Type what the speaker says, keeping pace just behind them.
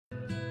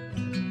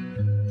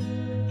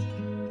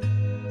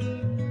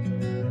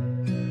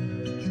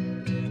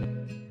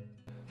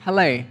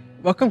Hello,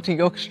 welcome to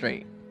York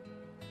Street.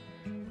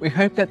 We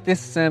hope that this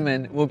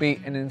sermon will be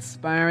an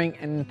inspiring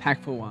and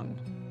impactful one,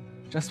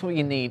 just what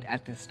you need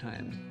at this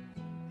time.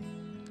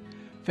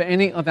 For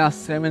any of our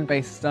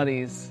sermon-based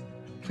studies,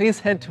 please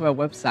head to our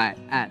website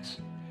at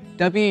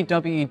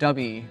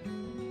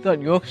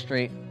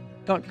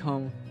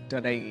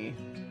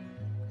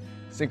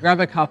www.yorkstreet.com.au. So grab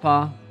a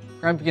cuppa,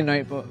 grab your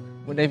notebook,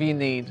 whatever you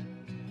need,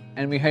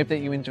 and we hope that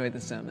you enjoy the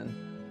sermon.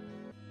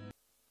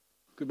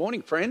 Good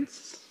morning,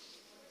 friends.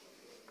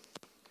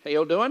 How you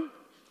all doing?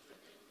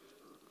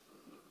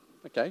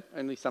 Okay,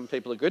 only some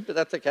people are good, but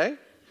that's okay.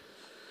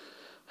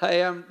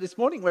 Hey, this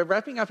morning we're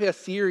wrapping up our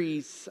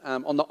series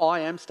on the I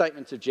Am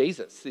statements of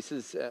Jesus. This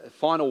is the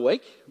final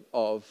week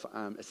of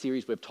a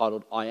series we've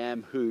titled I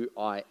Am Who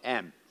I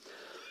Am.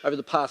 Over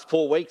the past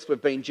 4 weeks,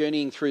 we've been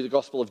journeying through the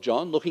Gospel of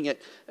John, looking at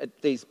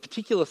these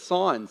particular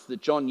signs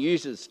that John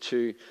uses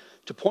to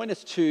point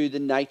us to the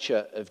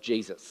nature of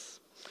Jesus.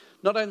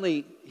 Not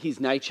only his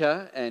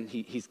nature and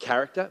his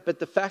character, but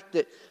the fact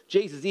that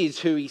Jesus is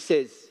who he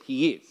says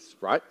he is,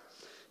 right?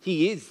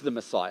 He is the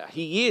Messiah.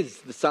 He is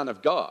the Son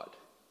of God.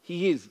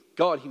 He is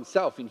God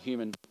himself in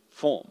human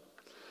form.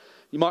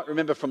 You might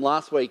remember from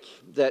last week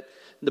that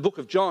the book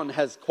of John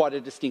has quite a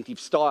distinctive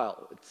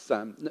style. It's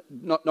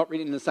not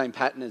written in the same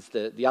pattern as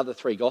the other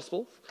 3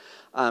 Gospels.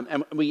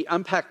 And we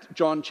unpacked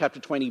John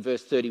chapter 20,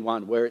 verse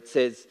 31, where it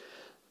says,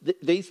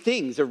 these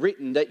things are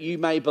written that you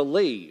may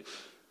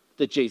believe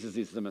that Jesus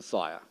is the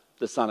Messiah,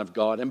 the Son of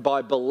God, and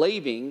by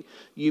believing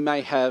you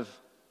may have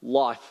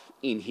life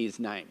in his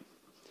name.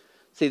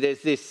 See,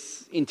 there's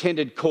this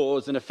intended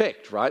cause and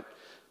effect, right?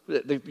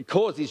 The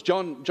cause is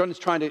John is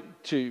trying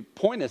to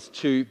point us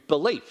to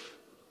belief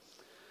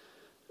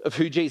of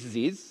who Jesus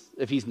is,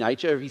 of his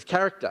nature, of his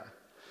character.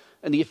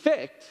 And the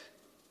effect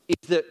is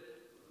that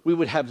we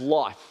would have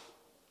life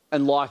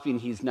and life in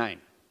his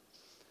name.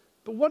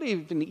 But what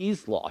even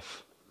is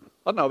life?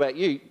 I don't know about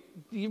you.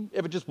 Do you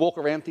ever just walk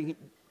around thinking,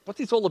 what's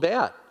this all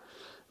about?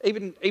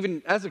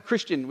 Even as a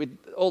Christian, with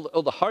all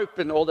the hope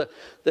and all the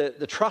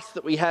trust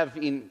that we have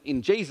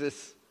in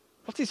Jesus,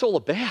 what's this all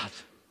about?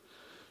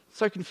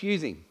 So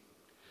confusing.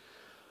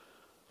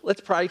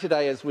 Let's pray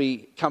today as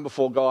we come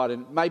before God,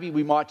 and maybe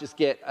we might just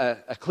get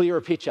a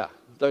clearer picture.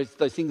 Those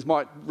things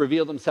might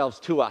reveal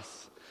themselves to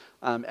us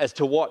as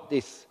to what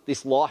this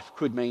life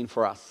could mean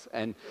for us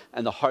and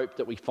the hope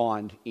that we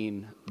find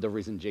in the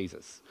risen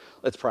Jesus.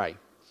 Let's pray.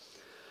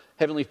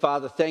 Heavenly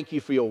Father, thank you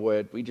for your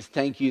word. We just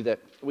thank you that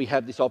we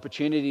have this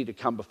opportunity to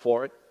come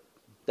before it,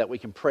 that we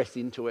can press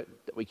into it,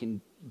 that we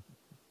can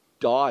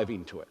dive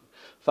into it.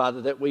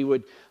 Father, that we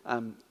would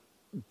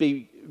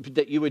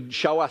that you would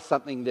show us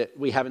something that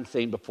we haven't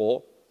seen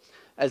before.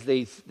 As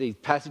these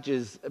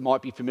passages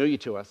might be familiar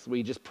to us,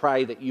 we just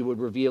pray that you would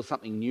reveal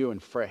something new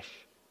and fresh,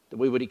 that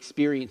we would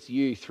experience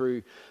you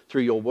through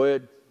your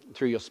word,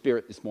 through your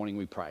spirit this morning,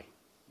 we pray.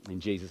 In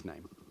Jesus'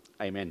 name,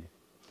 amen.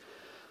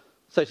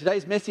 So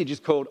today's message is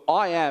called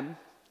I Am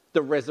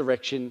the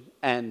Resurrection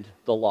and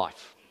the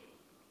Life.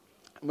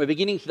 And we're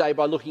beginning today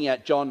by looking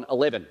at John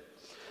 11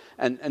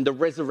 and the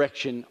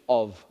resurrection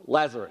of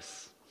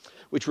Lazarus,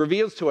 which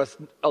reveals to us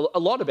a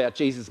lot about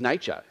Jesus'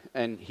 nature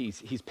and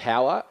his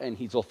power and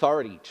his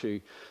authority to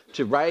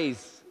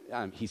raise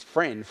his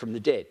friend from the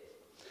dead.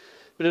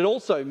 But it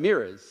also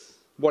mirrors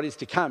what is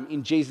to come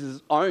in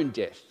Jesus' own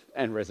death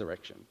and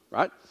resurrection,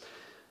 right?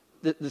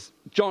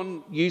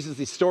 John uses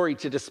this story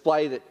to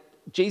display that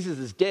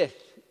Jesus' death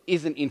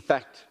isn't in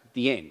fact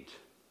the end,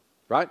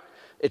 right?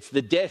 It's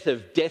the death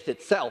of death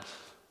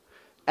itself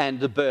and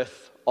the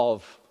birth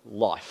of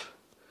life.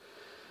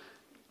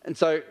 And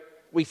so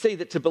we see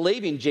that to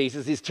believe in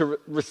Jesus is to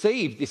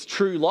receive this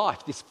true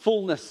life, this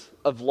fullness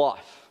of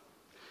life.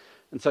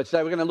 And so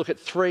today we're going to look at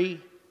 3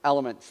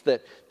 elements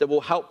that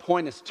will help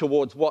point us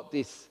towards what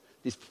this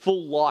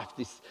full life,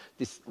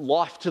 this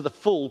life to the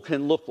full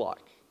can look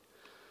like.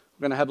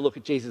 We're going to have a look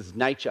at Jesus'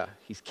 nature,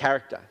 his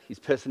character, his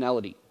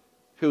personality,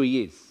 who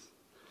he is.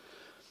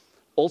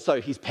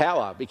 Also his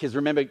power, because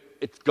remember,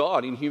 it's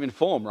God in human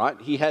form, right?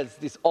 He has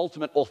this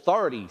ultimate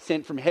authority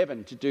sent from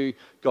heaven to do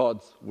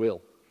God's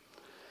will.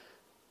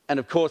 And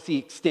of course, he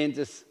extends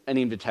us an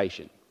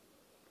invitation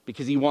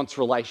because he wants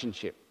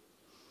relationship.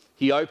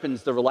 He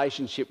opens the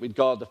relationship with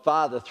God the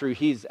Father through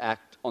his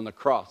act on the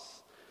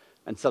cross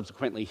and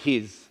subsequently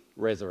his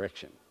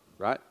resurrection,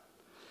 right?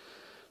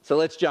 So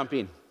let's jump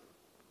in.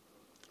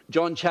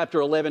 John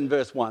chapter 11,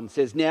 verse 1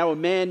 says, Now a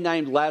man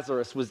named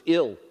Lazarus was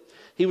ill.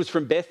 He was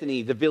from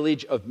Bethany, the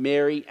village of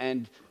Mary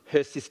and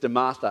her sister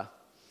Martha.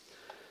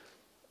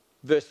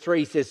 Verse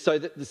 3 says, So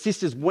that the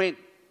sisters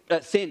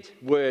sent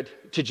word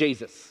to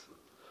Jesus,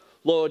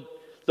 Lord,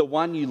 the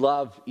one you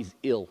love is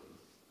ill.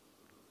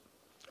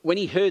 When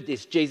he heard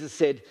this, Jesus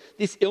said,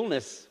 This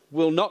illness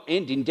will not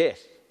end in death.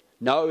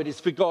 No, it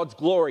is for God's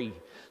glory,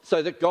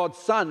 so that God's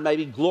Son may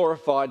be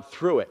glorified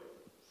through it.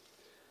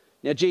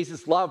 Now,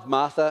 Jesus loved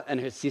Martha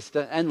and her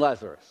sister and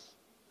Lazarus.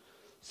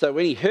 So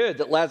when he heard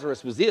that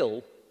Lazarus was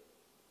ill,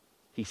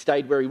 he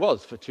stayed where he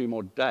was for 2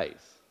 more days.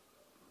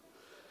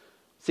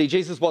 See,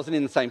 Jesus wasn't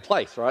in the same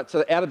place, right?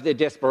 So out of their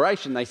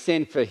desperation, they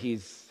send for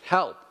his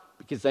help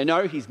because they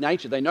know his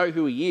nature, they know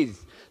who he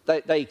is.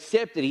 They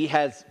accept that he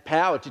has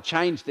power to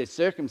change their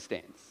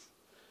circumstance.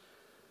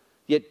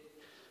 Yet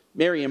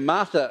Mary and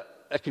Martha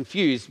are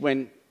confused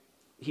when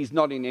he's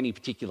not in any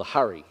particular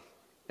hurry.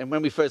 And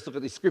when we first look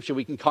at this scripture,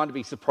 we can kind of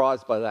be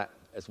surprised by that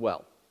as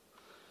well.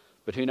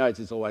 But who knows,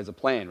 there's always a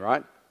plan,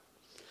 right?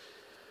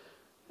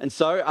 And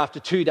so after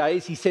 2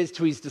 days, he says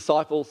to his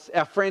disciples,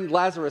 "Our friend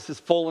Lazarus has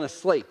fallen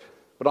asleep,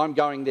 but I'm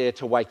going there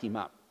to wake him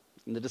up."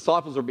 And the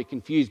disciples are a bit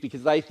confused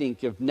because they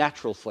think of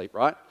natural sleep,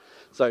 right?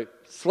 So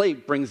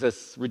sleep brings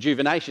us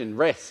rejuvenation,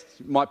 rest.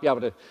 You might be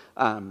able to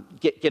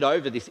get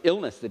over this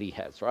illness that he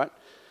has, right?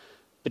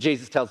 But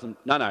Jesus tells them,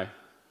 no,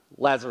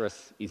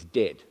 Lazarus is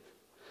dead.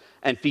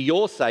 And for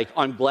your sake,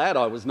 I'm glad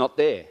I was not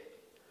there,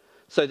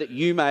 so that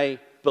you may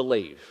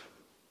believe.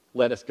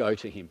 Let us go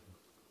to him.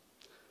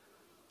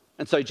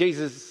 And so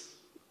Jesus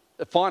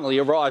finally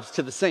arrives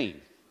to the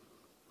scene.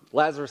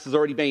 Lazarus has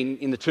already been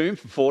in the tomb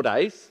for 4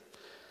 days,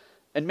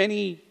 and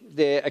many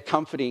there are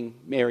comforting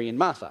Mary and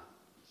Martha.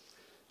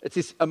 It's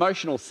this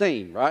emotional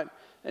scene, right?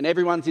 And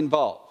everyone's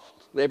involved.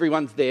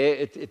 Everyone's there.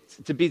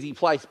 It's a busy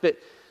place, but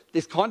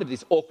there's kind of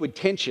this awkward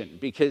tension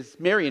because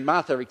Mary and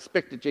Martha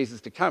expected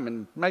Jesus to come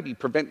and maybe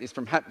prevent this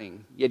from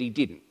happening, yet he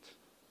didn't.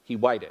 He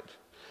waited,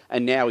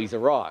 and now he's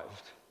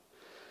arrived.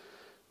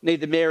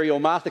 Neither Mary or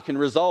Martha can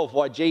resolve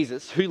why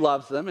Jesus, who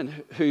loves them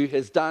and who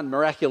has done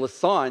miraculous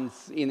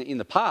signs in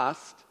the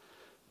past,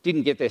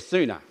 didn't get there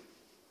sooner.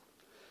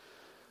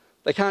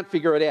 They can't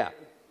figure it out.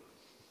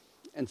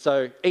 And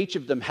so each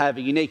of them have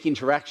a unique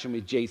interaction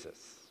with Jesus.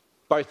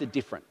 Both are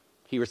different.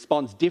 He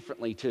responds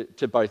differently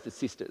to both the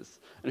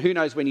sisters. And who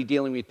knows, when you're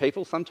dealing with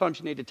people, sometimes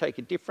you need to take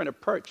a different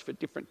approach for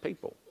different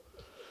people.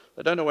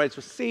 They don't always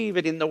receive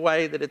it in the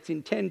way that it's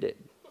intended.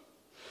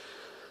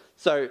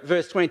 So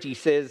verse 20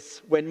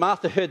 says, when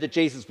Martha heard that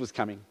Jesus was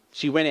coming,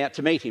 she went out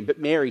to meet him, but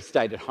Mary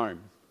stayed at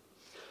home.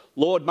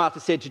 "Lord," Martha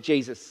said to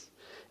Jesus,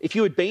 "if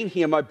you had been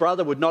here, my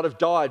brother would not have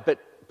died, but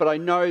I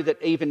know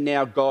that even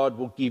now God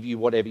will give you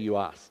whatever you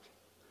ask."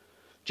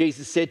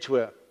 Jesus said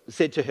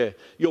to her,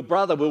 "Your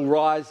brother will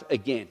rise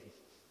again."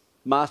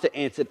 Martha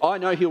answered, "I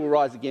know he will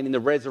rise again in the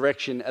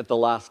resurrection at the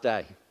last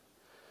day."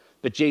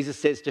 But Jesus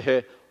says to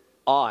her,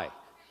 "I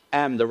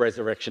am the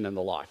resurrection and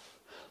the life.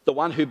 The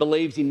one who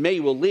believes in me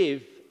will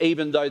live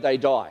even though they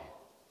die.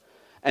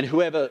 And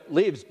whoever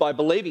lives by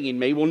believing in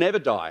me will never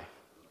die.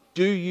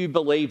 Do you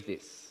believe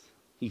this?"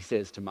 he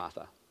says to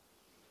Martha.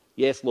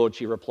 "Yes, Lord,"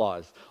 she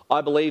replies.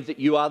 "I believe that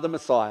you are the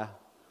Messiah,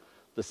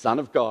 the Son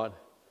of God,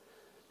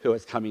 who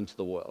has come into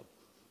the world."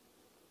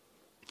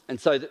 And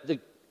so the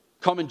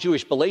common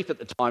Jewish belief at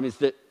the time is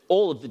that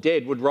all of the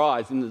dead would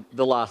rise in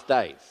the last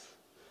days.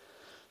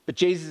 But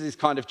Jesus is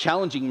kind of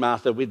challenging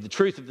Martha with the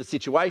truth of the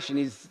situation,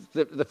 is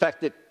the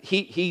fact that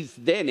he's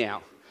there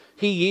now.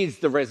 He is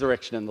the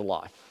resurrection and the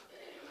life.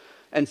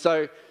 And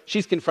so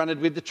she's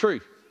confronted with the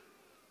truth.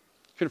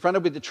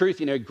 Confronted with the truth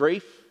in her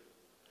grief,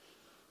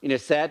 in her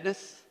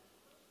sadness.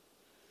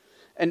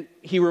 And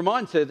he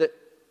reminds her that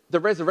the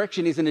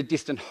resurrection isn't a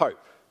distant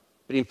hope,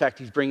 but in fact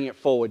he's bringing it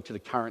forward to the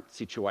current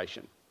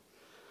situation.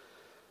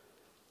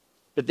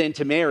 But then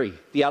to Mary,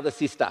 the other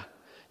sister,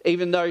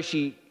 even though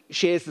she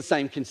shares the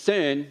same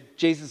concern,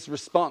 Jesus'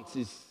 response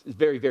is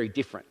very, very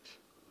different.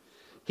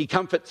 He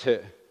comforts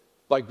her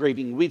by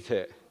grieving with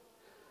her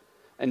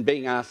and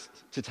being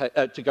asked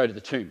to go to the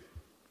tomb.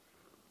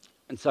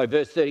 And so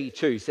verse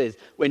 32 says,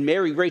 when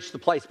Mary reached the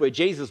place where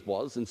Jesus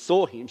was and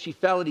saw him, she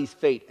fell at his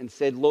feet and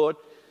said, "Lord,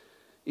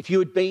 if you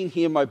had been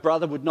here, my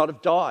brother would not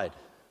have died."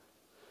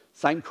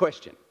 Same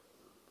question.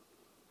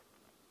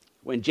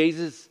 When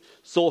Jesus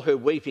saw her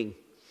weeping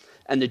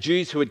and the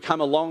Jews who had come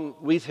along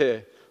with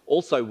her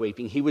also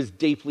weeping, he was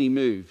deeply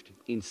moved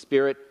in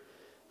spirit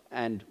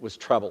and was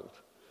troubled.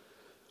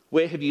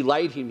 "Where have you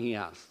laid him?" he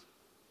asked.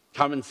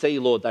 "Come and see,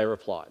 Lord," they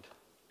replied.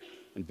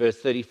 In verse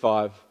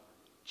 35,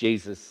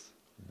 Jesus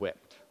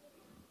wept.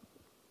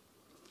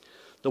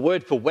 The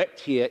word for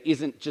wept here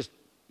isn't just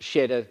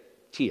shed a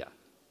tear.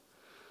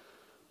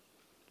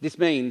 This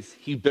means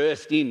he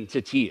burst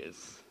into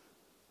tears.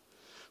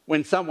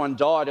 When someone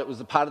died, it was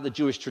a part of the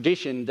Jewish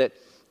tradition that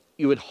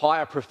you would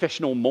hire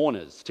professional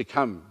mourners to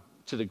come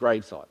to the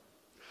graveside.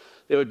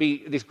 There would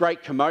be this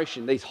great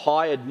commotion. These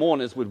hired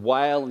mourners would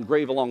wail and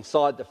grieve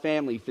alongside the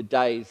family for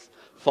days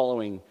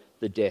following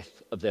the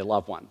death of their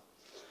loved one.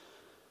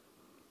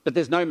 But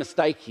there's no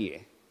mistake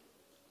here.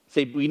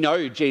 See, we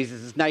know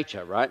Jesus'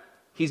 nature, right?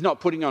 He's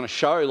not putting on a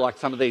show like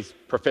some of these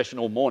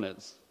professional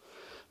mourners.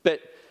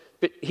 But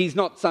he's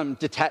not some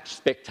detached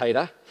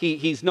spectator.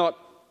 He's not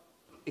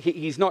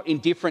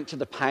indifferent to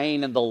the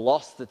pain and the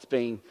loss that's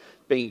being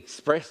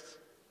expressed.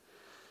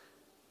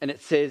 And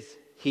it says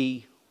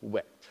he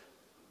wept.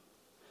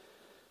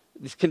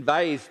 This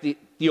conveys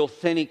the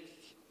authentic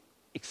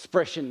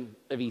expression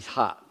of his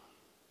heart.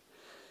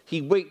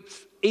 He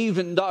weeps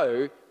even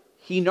though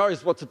he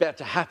knows what's about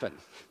to happen.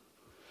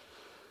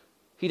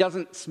 He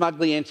doesn't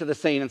smugly enter the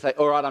scene and say,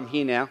 "All right, I'm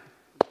here now.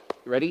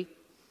 You ready?"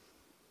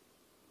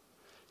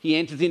 He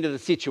enters into the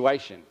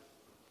situation.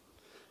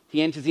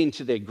 He enters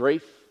into their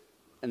grief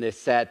and their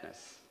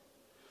sadness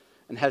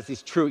and has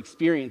this true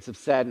experience of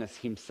sadness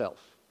himself.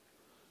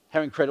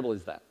 How incredible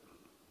is that?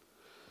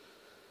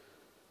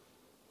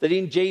 That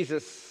in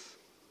Jesus,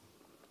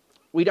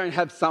 we don't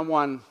have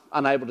someone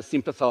unable to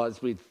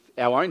sympathise with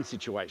our own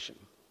situation.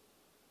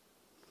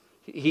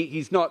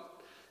 He's not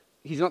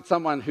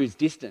someone who's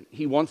distant.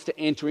 He wants to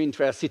enter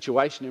into our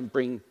situation and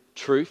bring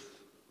truth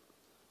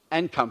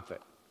and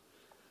comfort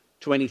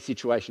to any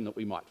situation that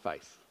we might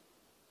face.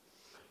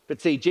 But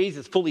see,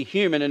 Jesus, fully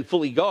human and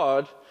fully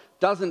God,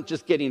 doesn't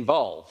just get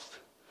involved,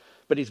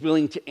 but is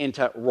willing to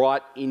enter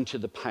right into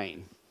the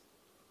pain.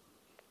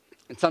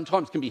 And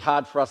sometimes it can be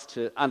hard for us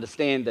to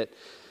understand that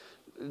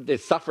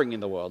there's suffering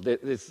in the world,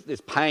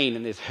 there's pain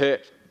and there's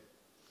hurt.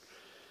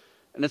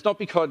 And it's not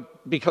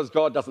because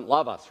God doesn't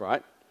love us,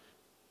 right?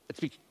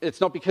 It's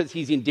not because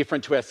he's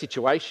indifferent to our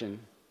situation.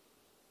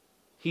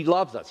 He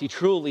loves us. He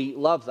truly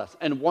loves us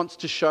and wants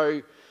to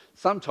show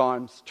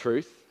sometimes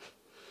truth,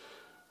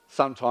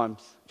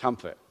 sometimes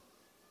comfort.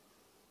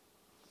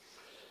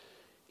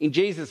 In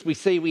Jesus, we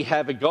see we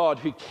have a God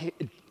who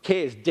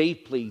cares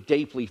deeply,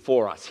 deeply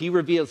for us. He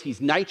reveals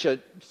his nature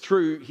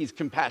through his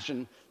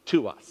compassion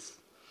to us.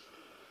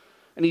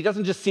 And he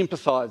doesn't just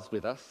sympathise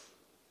with us.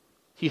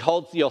 He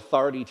holds the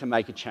authority to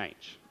make a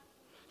change.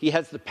 He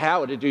has the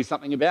power to do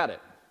something about it.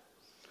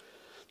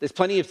 There's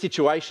plenty of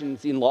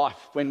situations in life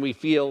when we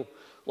feel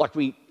like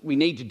we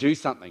need to do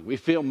something. We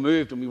feel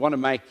moved and we want to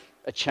make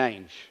a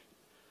change.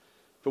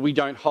 But we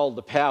don't hold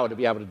the power to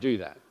be able to do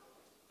that.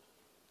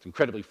 It's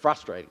incredibly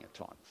frustrating at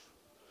times.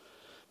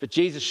 But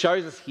Jesus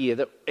shows us here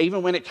that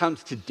even when it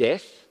comes to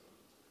death,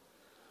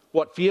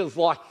 what feels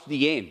like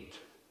the end,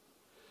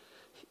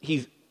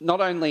 he's not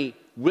only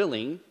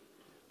willing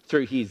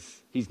through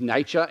his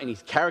nature and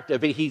his character,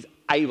 but he's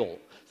able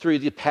through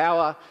the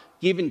power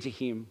given to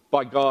him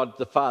by God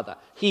the Father.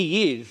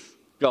 He is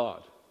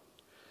God.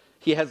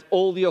 He has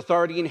all the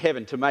authority in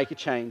heaven to make a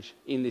change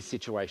in this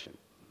situation.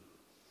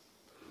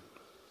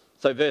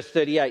 So verse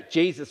 38,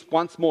 Jesus,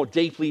 once more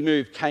deeply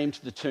moved, came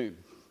to the tomb.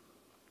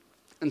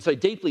 And so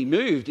deeply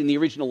moved in the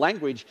original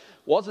language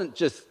wasn't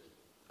just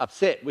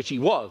upset, which he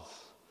was,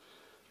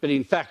 but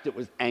in fact it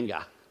was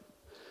anger.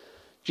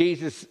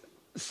 Jesus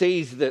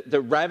sees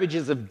the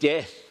ravages of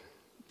death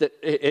that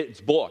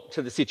it's brought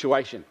to the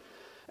situation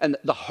and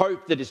the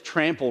hope that is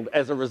trampled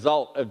as a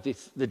result of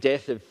the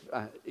death of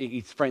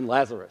his friend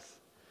Lazarus.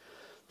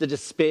 The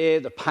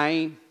despair, the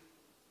pain,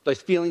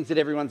 those feelings that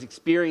everyone's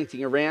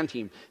experiencing around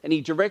him. And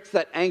he directs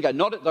that anger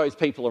not at those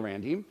people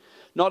around him,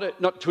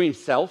 not to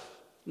himself,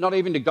 not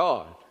even to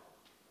God,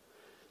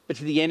 but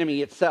to the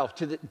enemy itself,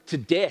 to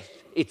death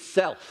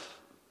itself,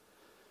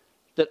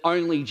 that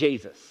only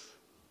Jesus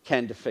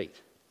can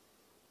defeat.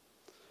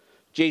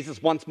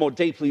 Jesus, once more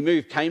deeply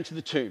moved, came to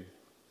the tomb.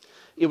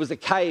 It was a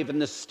cave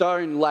and the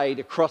stone laid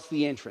across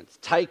the entrance.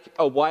 Take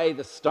away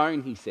the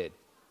stone, he said.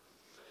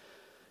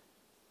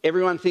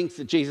 Everyone thinks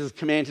that Jesus'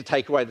 command to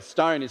take away the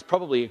stone is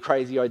probably a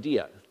crazy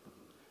idea.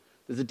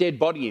 There's a dead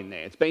body in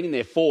there. It's been in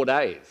there 4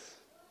 days.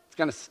 It's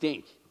going to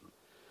stink.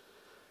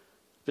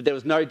 But there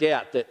was no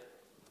doubt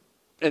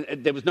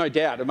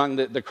among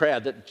the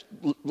crowd that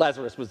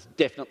Lazarus was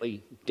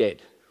definitely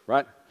dead,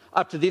 right?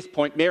 Up to this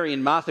point, Mary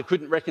and Martha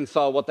couldn't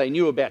reconcile what they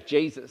knew about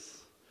Jesus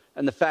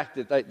and the fact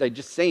that they'd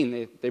just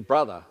seen their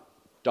brother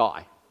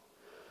die.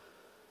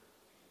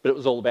 But it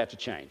was all about to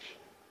change.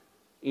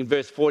 In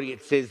verse 40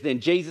 it says, "Then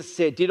Jesus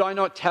said, 'Did I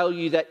not tell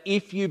you that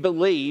if you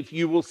believe,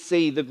 you will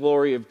see the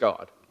glory of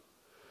God?'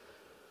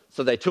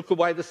 So they took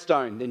away the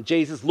stone. Then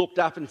Jesus looked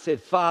up and said,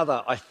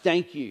 'Father, I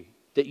thank you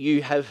that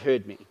you have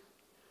heard me.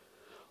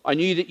 I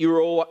knew that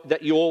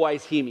you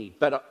always hear me,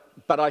 but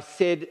I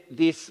said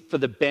this for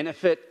the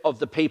benefit of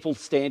the people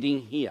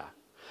standing here,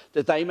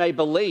 that they may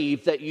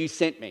believe that you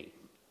sent me.'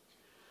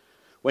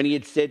 When he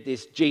had said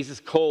this, Jesus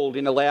called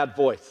in a loud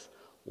voice,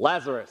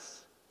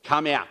 'Lazarus,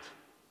 come out.'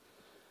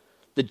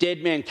 The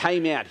dead man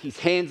came out, his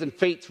hands and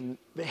feet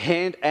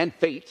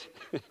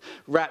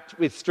wrapped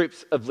with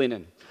strips of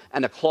linen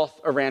and a cloth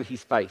around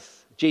his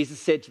face. Jesus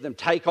said to them,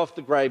 'Take off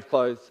the grave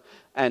clothes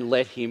and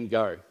let him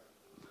go.'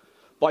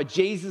 By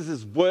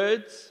Jesus'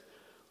 words,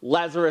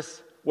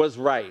 Lazarus was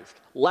raised.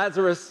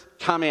 Lazarus,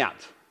 come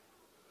out.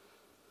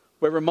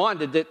 We're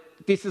reminded that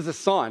this is a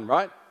sign,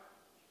 right?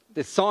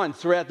 There's signs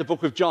throughout the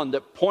book of John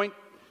that point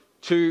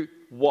to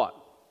what?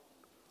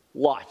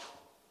 Life.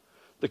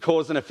 The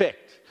cause and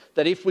effect.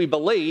 That if we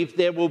believe,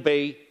 there will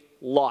be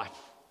life.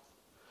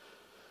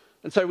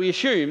 And so we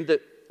assume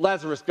that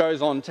Lazarus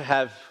goes on to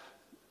have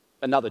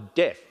another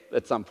death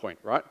at some point,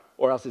 right?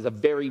 Or else he's a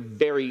very,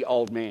 very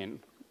old man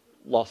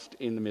lost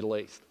in the Middle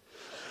East.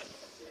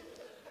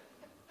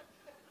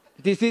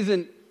 This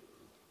isn't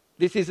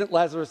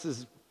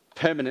Lazarus'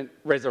 permanent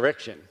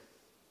resurrection.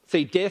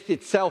 See, death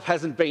itself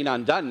hasn't been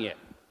undone yet.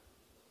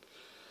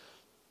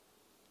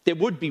 There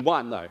would be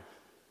one, though.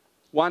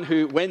 One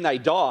who, when they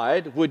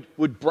died,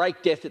 would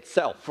break death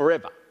itself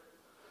forever.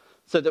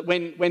 So that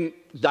when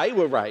they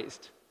were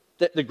raised,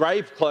 that the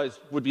grave clothes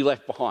would be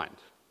left behind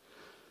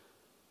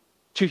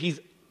to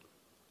his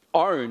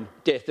own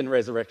death and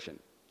resurrection.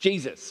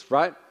 Jesus,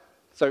 right?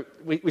 So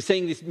we're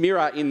seeing this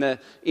mirror in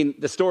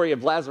the story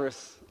of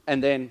Lazarus,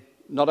 and then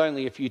not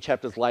only a few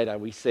chapters later,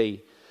 we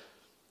see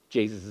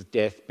Jesus'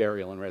 death,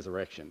 burial, and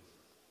resurrection.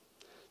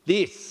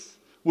 This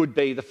would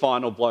be the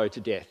final blow to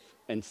death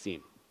and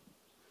sin,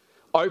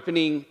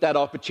 opening that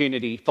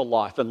opportunity for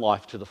life and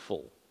life to the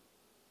full.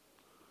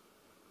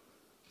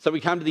 So we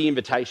come to the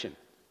invitation.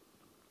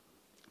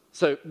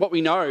 So what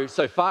we know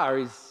so far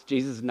is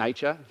Jesus'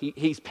 nature,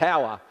 his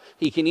power.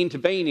 He can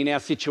intervene in our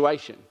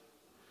situation.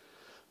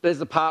 There's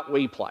the part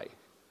we play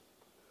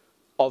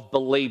of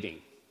believing,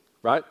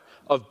 right?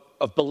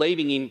 Of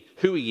believing in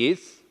who he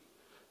is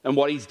and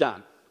what he's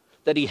done.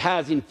 That he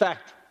has, in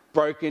fact,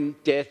 broken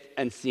death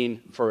and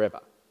sin forever.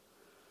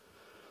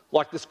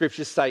 Like the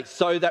scriptures say,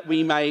 so that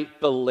we may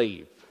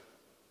believe.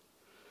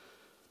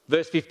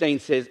 Verse 15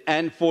 says,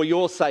 and for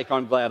your sake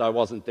I'm glad I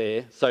wasn't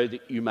there, so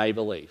that you may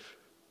believe.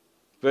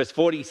 Verse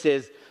 40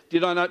 says,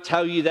 did I not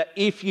tell you that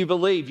if you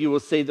believe, you will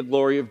see the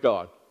glory of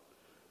God?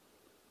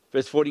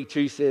 Verse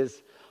 42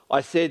 says,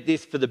 I said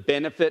this for the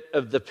benefit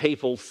of the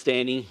people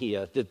standing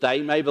here, that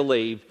they may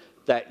believe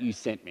that you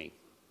sent me.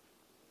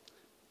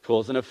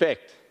 Cause and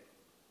effect.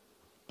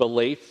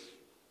 Belief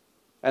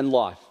and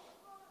life.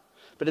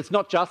 But it's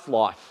not just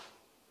life.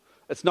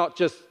 It's not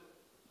just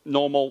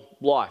normal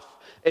life.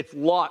 It's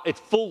life. It's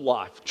full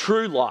life,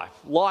 true life,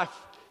 life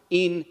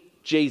in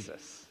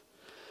Jesus.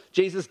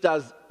 Jesus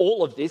does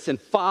all of this and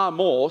far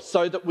more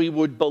so that we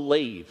would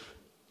believe.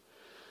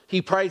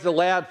 He prays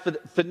aloud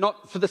for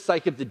not for the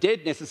sake of the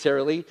dead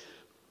necessarily,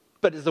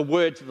 but as a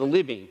word to the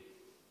living,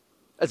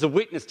 as a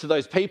witness to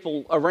those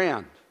people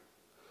around.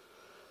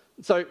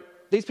 So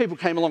these people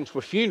came along to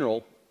a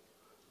funeral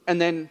and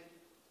then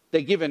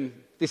they're given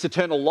this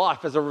eternal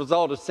life as a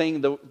result of seeing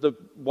the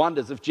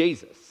wonders of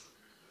Jesus.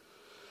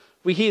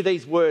 We hear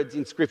these words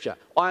in Scripture.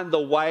 I am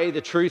the way,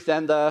 the truth,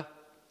 and the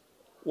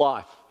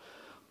life.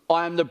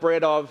 I am the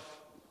bread of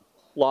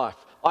life.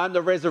 I am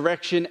the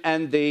resurrection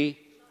and the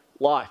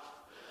life.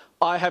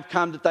 I have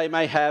come that they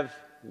may have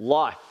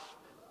life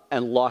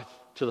and life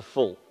to the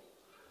full.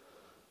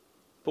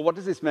 But what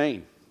does this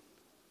mean?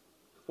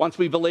 Once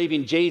we believe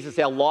in Jesus,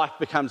 our life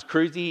becomes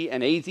cruisy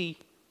and easy.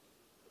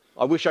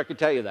 I wish I could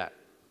tell you that.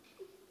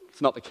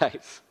 It's not the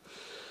case.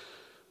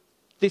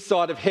 This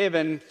side of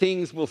heaven,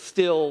 things will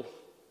still,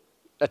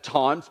 at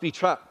times, be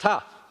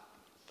tough.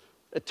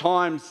 At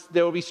times,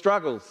 there will be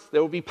struggles.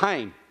 There will be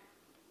pain.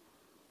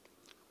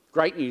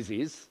 Great news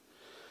is,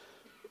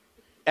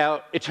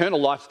 our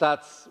eternal life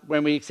starts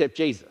when we accept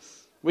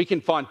Jesus. We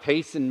can find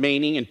peace and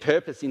meaning and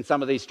purpose in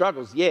some of these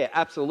struggles. Yeah,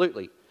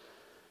 absolutely.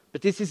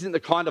 But this isn't the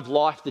kind of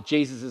life that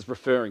Jesus is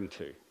referring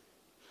to.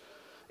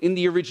 In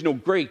the original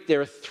Greek,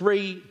 there are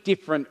 3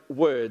 different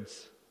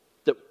words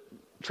that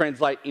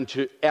translate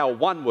into our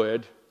one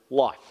word,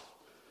 life.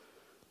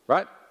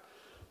 Right?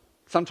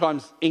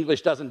 Sometimes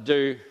English doesn't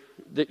do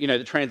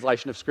the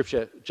translation of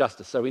Scripture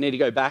justice, so we need to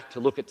go back to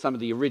look at some of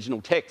the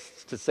original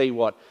texts to see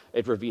what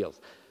it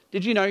reveals.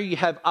 Did you know you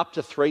have up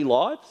to 3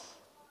 lives?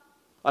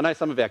 I know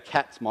some of our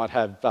cats might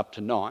have up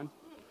to 9.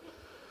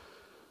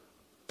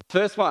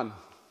 First one,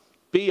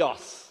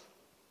 bios,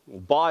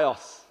 or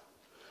bios.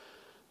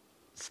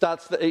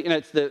 Starts,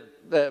 it's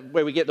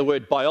where we get the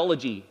word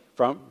biology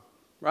from,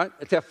 right?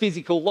 It's our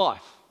physical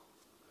life.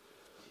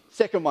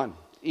 Second one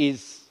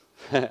is,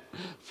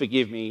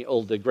 forgive me,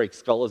 all the Greek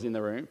scholars in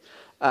the room,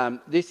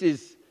 this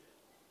is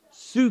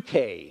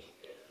psyche.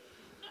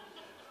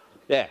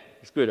 Yeah,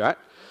 it's good, right?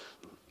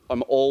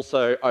 I'm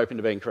also open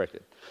to being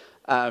corrected.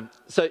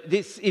 So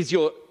this is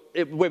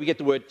where we get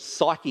the word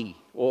psyche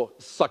or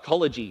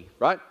psychology,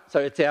 right? So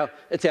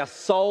it's our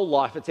soul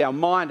life, it's our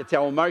mind, it's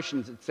our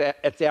emotions,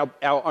 it's our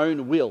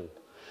own will.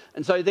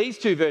 And so these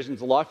 2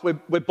 versions of life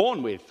we're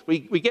born with.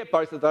 We get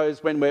both of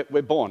those when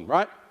we're born,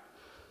 right?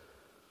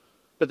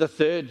 But the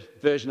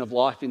 3rd version of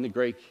life in the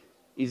Greek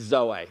is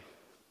Zoe.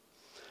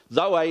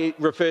 Zoe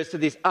refers to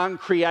this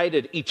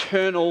uncreated,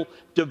 eternal,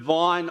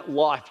 divine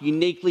life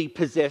uniquely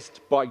possessed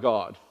by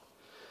God.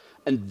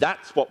 And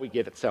that's what we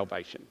get at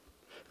salvation.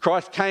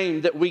 Christ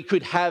came that we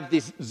could have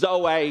this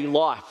Zoe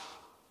life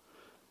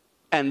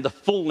and the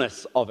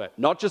fullness of it,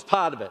 not just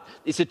part of it,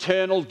 this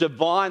eternal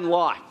divine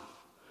life.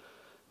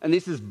 And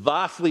this is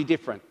vastly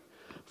different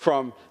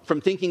from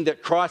thinking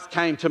that Christ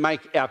came to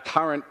make our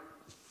current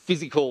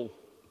physical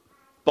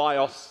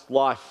bios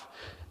life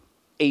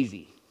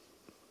easy.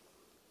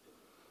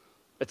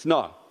 It's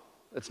not.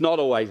 It's not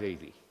always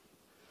easy.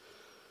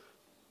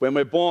 When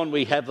we're born,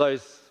 we have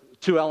those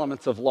 2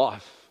 elements of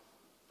life.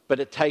 But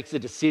it takes a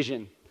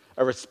decision,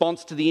 a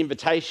response to the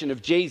invitation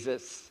of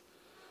Jesus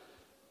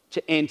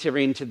to enter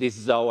into this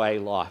Zoe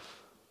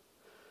life.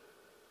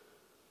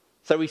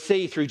 So we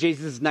see through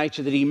Jesus'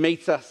 nature that he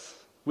meets us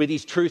with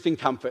his truth and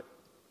comfort.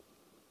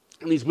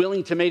 And he's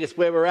willing to meet us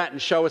where we're at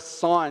and show us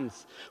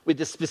signs with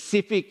the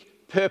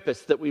specific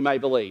purpose that we may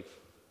believe.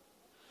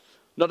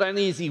 Not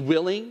only is he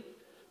willing,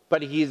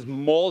 but he is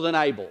more than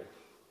able.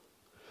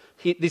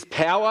 This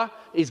power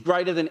is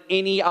greater than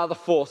any other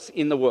force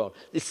in the world.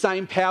 This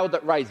same power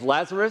that raised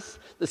Lazarus,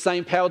 the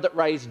same power that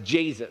raised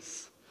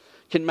Jesus,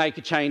 can make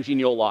a change in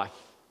your life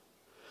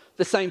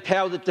The same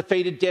power that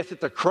defeated death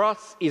at the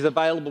cross is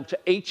available to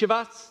each of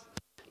us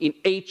in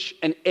each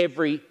and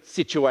every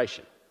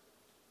situation.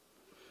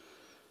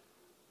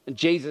 And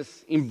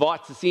Jesus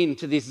invites us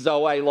into this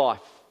Zoe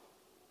life,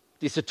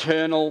 this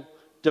eternal,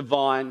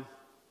 divine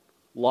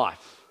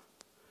life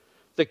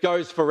that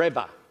goes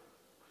forever,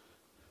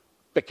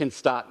 but can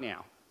start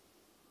now.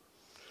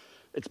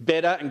 It's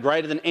better and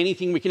greater than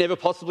anything we can ever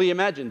possibly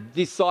imagine,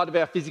 this side of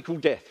our physical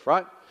death,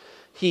 right?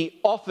 He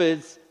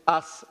offers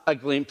us a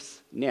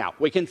glimpse now.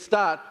 We can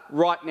start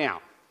right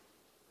now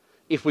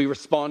if we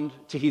respond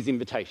to his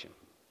invitation.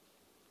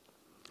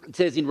 It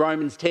says in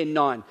Romans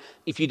 10:9,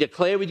 if you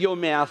declare with your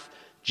mouth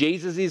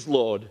Jesus is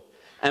Lord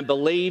and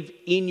believe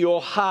in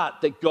your heart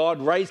that God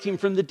raised him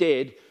from the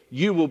dead,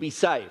 you will be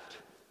saved.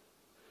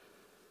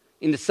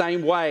 In the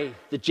same way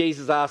that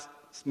Jesus asked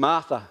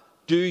Martha,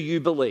 do you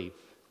believe?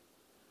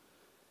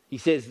 He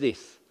says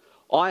this,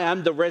 I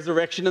am the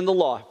resurrection and the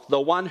life.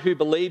 The one who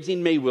believes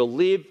in me will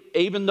live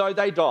even though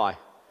they die,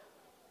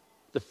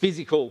 the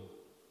physical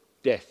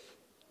death.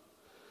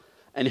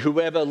 And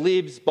whoever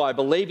lives by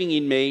believing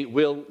in me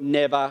will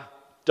never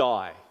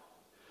die,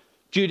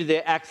 due to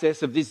their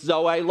access of this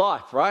Zoe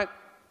life, right?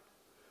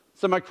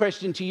 So my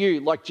question to you,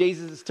 like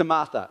Jesus to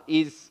Martha,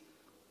 is,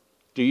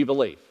 do you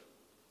believe?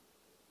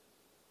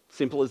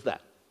 Simple as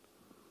that.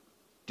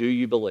 Do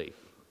you believe?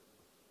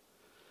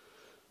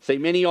 See,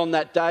 many on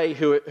that day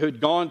who'd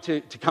gone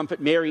to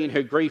comfort Mary in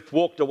her grief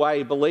walked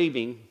away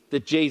believing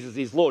that Jesus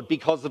is Lord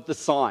because of the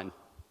sign.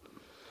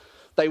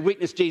 They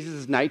witnessed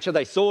Jesus' nature,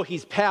 they saw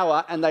his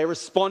power, and they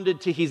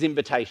responded to his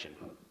invitation.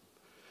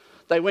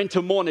 They went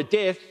to mourn a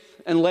death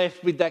and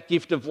left with that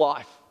gift of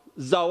life,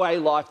 Zoe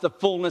life, the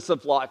fullness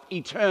of life,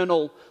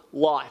 eternal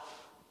life.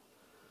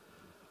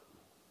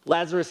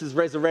 Lazarus'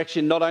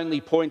 resurrection not only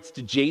points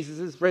to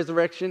Jesus'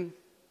 resurrection,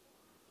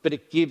 but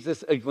it gives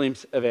us a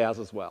glimpse of ours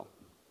as well.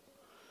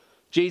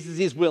 Jesus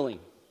is willing.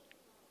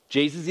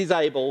 Jesus is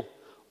able.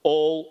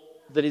 All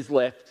that is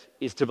left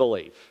is to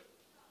believe.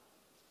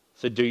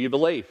 So do you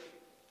believe?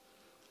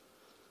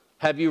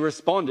 Have you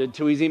responded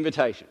to his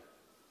invitation?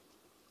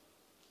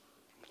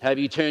 Have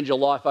you turned your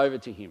life over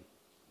to him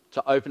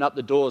to open up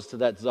the doors to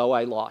that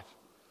Zoe life?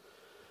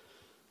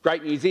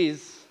 Great news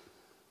is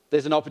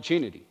there's an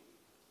opportunity.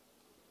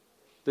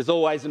 There's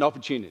always an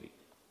opportunity.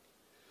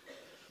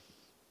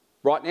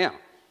 Right now,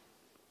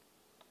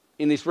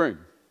 in this room,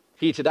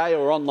 here today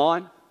or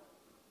online.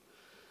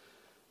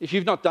 If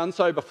you've not done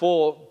so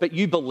before, but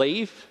you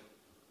believe,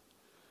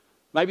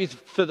 maybe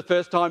for the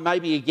first time,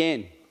 maybe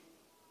again,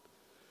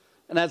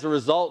 and as a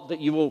result that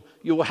you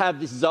will have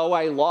this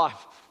Zoe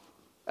life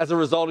as a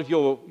result of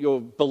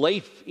your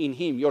belief in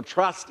him, your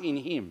trust in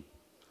him.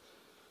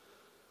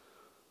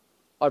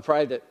 I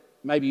pray that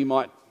maybe you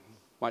might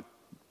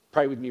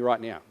pray with me right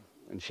now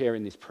and share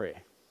in this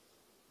prayer.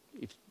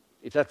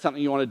 If that's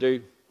something you want to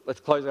do,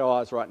 let's close our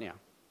eyes right now.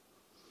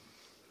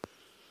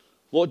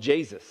 Lord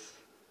Jesus,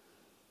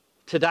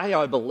 today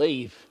I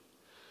believe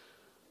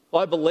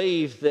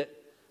that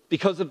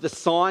because of the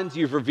signs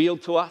you've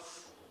revealed to us,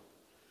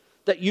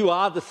 that you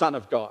are the Son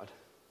of God.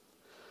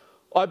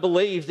 I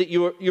believe that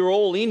you're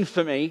all in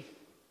for me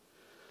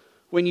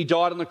when you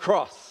died on the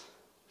cross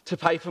to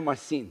pay for my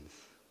sins.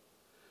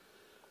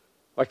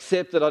 I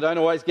accept that I don't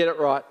always get it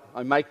right.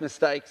 I make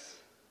mistakes.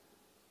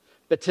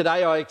 But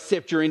today I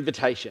accept your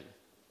invitation.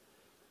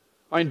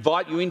 I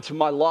invite you into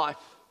my life.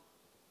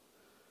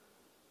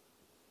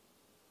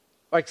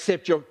 I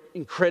accept your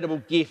incredible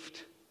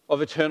gift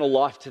of eternal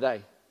life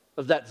today,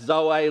 of that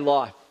Zoe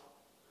life.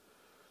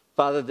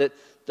 Father, that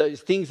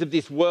those things of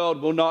this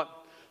world will not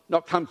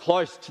come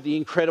close to the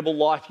incredible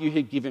life you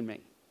have given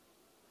me.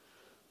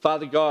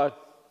 Father God,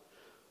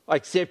 I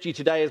accept you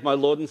today as my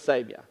Lord and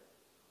Saviour.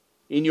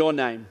 In your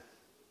name,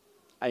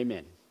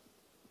 amen.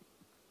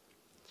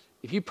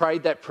 If you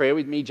prayed that prayer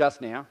with me just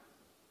now,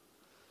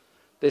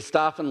 there's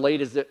staff and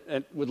leaders that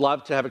would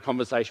love to have a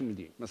conversation with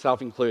you,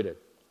 myself included.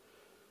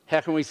 How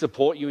can we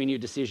support you in your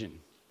decision?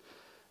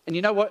 And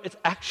you know what? It's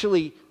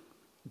actually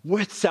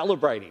worth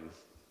celebrating.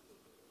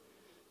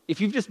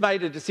 If you've just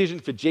made a decision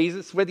for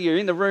Jesus, whether you're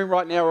in the room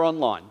right now or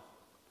online,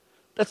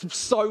 that's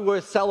so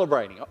worth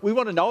celebrating. We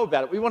want to know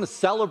about it. We want to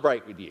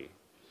celebrate with you.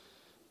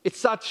 It's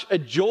such a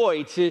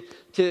joy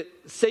to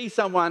see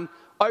someone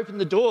open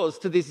the doors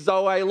to this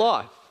Zoe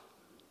life.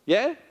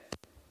 Yeah?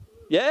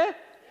 Yeah?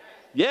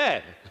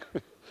 Yeah.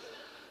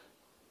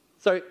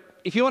 So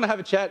if you want to have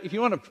a chat, if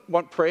you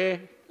want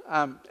prayer,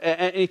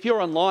 and if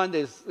you're online,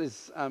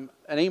 there's an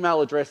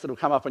email address that will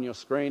come up on your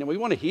screen, and we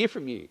want to hear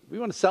from you. We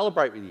want to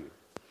celebrate with you.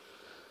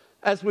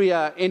 As we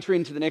enter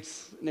into the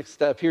next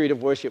period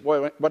of worship,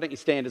 why don't you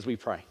stand as we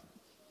pray?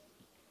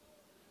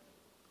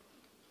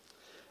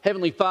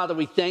 Heavenly Father,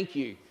 we thank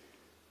you.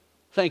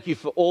 Thank you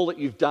for all that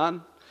you've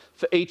done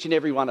for each and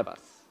every one of us.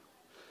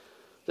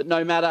 That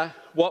no matter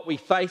what we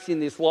face in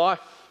this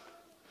life,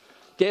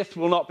 death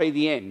will not be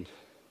the end.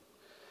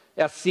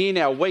 Our sin,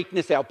 our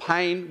weakness, our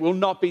pain will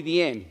not be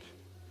the end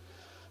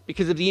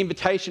because of the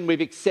invitation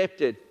we've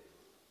accepted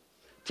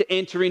to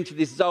enter into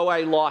this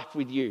Zoe life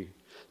with you.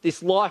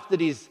 This life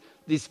that is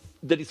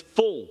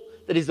full,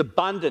 that is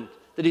abundant,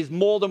 that is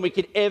more than we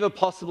could ever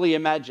possibly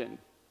imagine.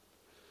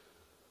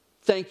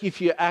 Thank you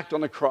for your act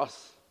on the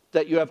cross,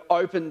 that you have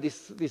opened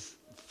this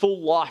full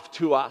life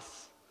to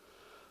us.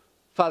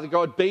 Father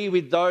God, be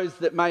with those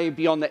that may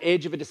be on the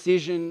edge of a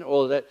decision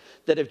or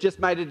that have just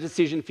made a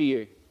decision for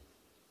you.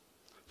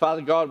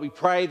 Father God, we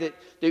pray that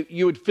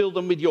you would fill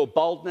them with your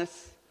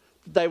boldness,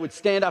 that they would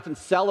stand up and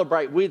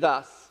celebrate with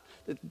us,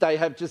 that they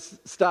have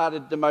just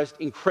started the most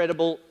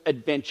incredible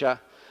adventure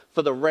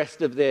for the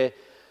rest of their,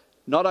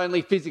 not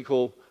only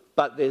physical,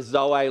 but their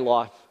Zoe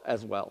life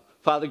as well.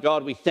 Father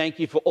God, we thank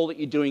you for all that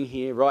you're doing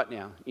here right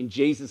now. In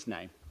Jesus'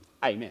 name,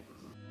 amen.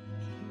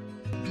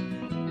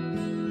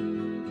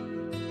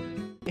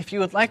 If you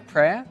would like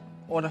prayer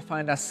or to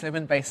find our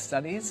sermon-based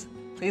studies,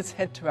 please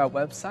head to our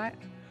website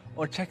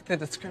or check the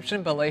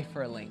description below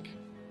for a link.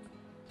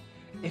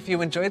 If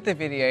you enjoyed the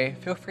video,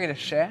 feel free to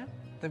share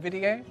the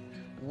video,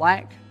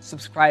 like,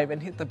 subscribe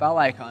and hit the bell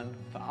icon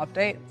for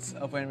updates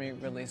of when we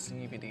release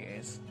new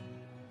videos.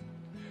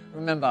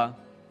 Remember,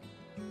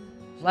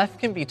 life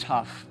can be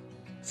tough,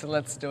 so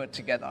let's do it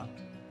together.